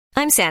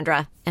I'm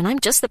Sandra, and I'm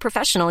just the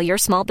professional your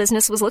small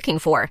business was looking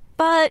for.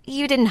 But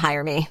you didn't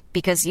hire me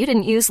because you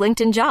didn't use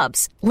LinkedIn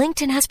Jobs.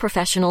 LinkedIn has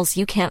professionals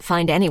you can't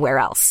find anywhere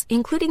else,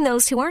 including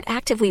those who aren't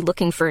actively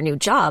looking for a new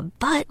job,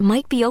 but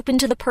might be open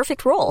to the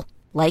perfect role,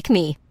 like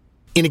me.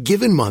 In a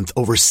given month,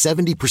 over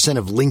 70%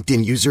 of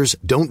LinkedIn users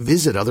don't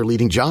visit other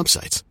leading job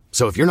sites.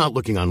 So if you're not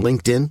looking on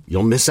LinkedIn,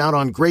 you'll miss out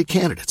on great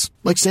candidates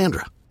like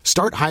Sandra.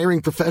 Start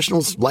hiring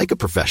professionals like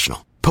a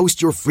professional.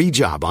 Post your free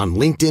job on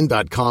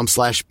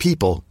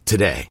linkedin.com/people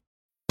today.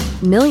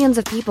 Millions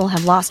of people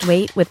have lost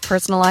weight with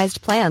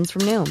personalized plans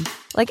from Noom.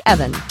 Like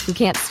Evan, who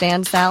can't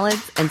stand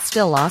salads and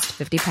still lost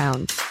 50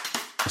 pounds.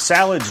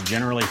 Salads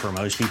generally for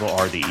most people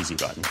are the easy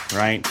button,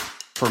 right?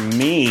 For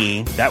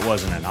me, that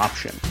wasn't an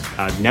option.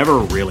 I never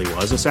really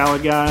was a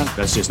salad guy.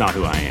 That's just not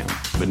who I am.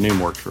 But Noom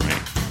worked for me.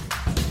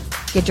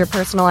 Get your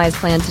personalized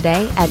plan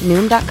today at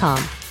Noom.com.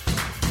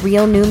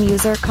 Real Noom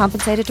user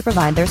compensated to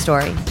provide their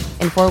story.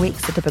 In 4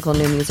 weeks, the typical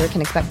Noom user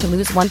can expect to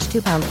lose 1 to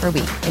 2 pounds per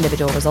week.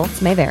 Individual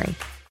results may vary.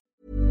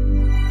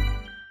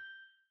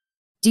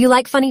 Do you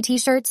like funny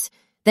t-shirts?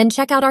 Then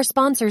check out our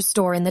sponsors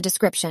store in the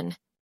description.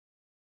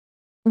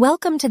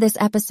 Welcome to this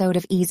episode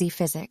of Easy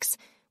Physics,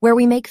 where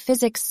we make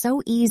physics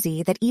so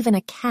easy that even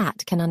a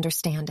cat can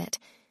understand it.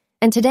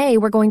 And today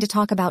we're going to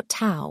talk about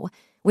tau,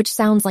 which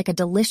sounds like a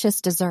delicious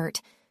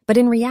dessert, but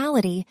in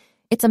reality,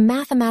 it's a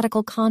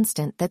mathematical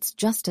constant that's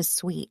just as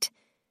sweet.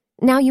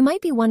 Now, you might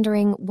be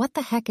wondering, what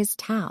the heck is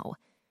tau?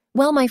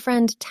 Well, my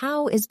friend,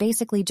 tau is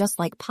basically just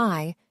like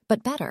pi,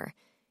 but better.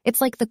 It's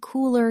like the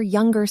cooler,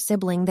 younger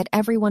sibling that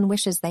everyone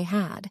wishes they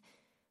had.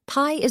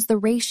 Pi is the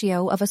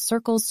ratio of a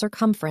circle's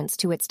circumference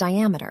to its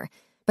diameter,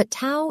 but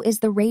tau is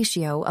the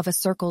ratio of a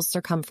circle's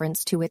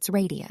circumference to its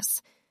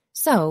radius.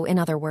 So, in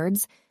other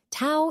words,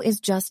 tau is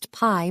just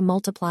pi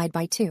multiplied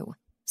by 2.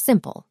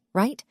 Simple,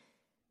 right?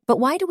 But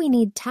why do we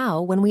need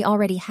tau when we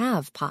already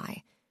have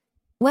pi?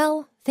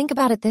 Well, think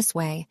about it this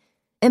way.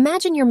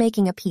 Imagine you're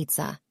making a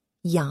pizza.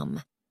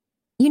 Yum.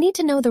 You need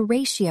to know the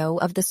ratio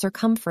of the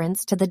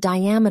circumference to the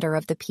diameter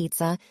of the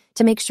pizza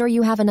to make sure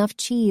you have enough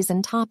cheese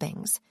and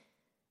toppings.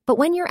 But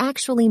when you're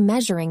actually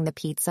measuring the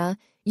pizza,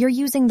 you're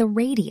using the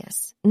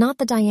radius, not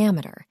the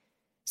diameter.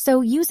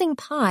 So using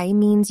pi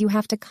means you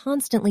have to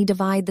constantly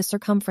divide the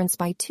circumference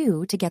by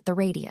 2 to get the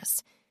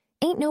radius.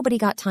 Ain't nobody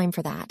got time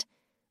for that.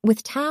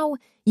 With tau,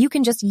 you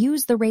can just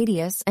use the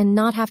radius and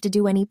not have to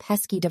do any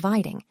pesky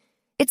dividing.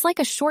 It's like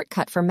a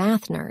shortcut for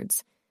math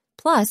nerds.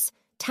 Plus,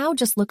 tau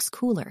just looks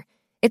cooler.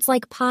 It's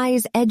like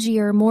pi's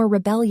edgier, more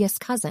rebellious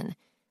cousin.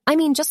 I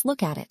mean, just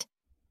look at it.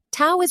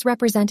 Tau is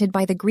represented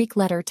by the Greek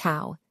letter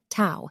tau,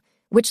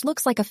 which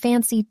looks like a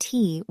fancy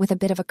T with a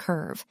bit of a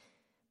curve.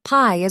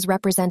 Pi is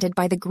represented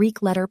by the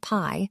Greek letter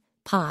pi,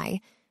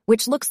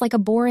 which looks like a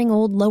boring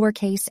old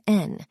lowercase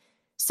n.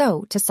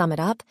 So, to sum it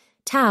up,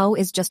 tau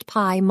is just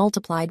pi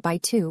multiplied by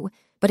 2,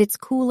 but it's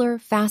cooler,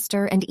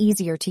 faster, and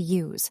easier to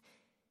use.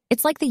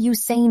 It's like the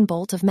Usain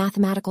Bolt of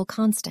mathematical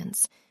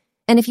constants.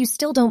 And if you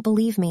still don't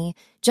believe me,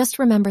 just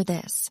remember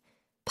this.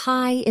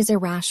 Pi is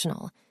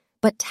irrational,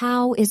 but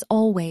tau is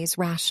always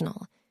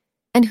rational.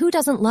 And who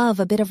doesn't love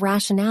a bit of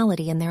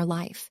rationality in their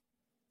life?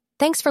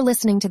 Thanks for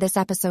listening to this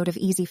episode of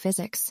Easy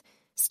Physics.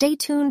 Stay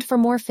tuned for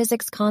more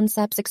physics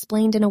concepts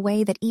explained in a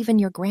way that even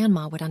your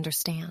grandma would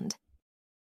understand.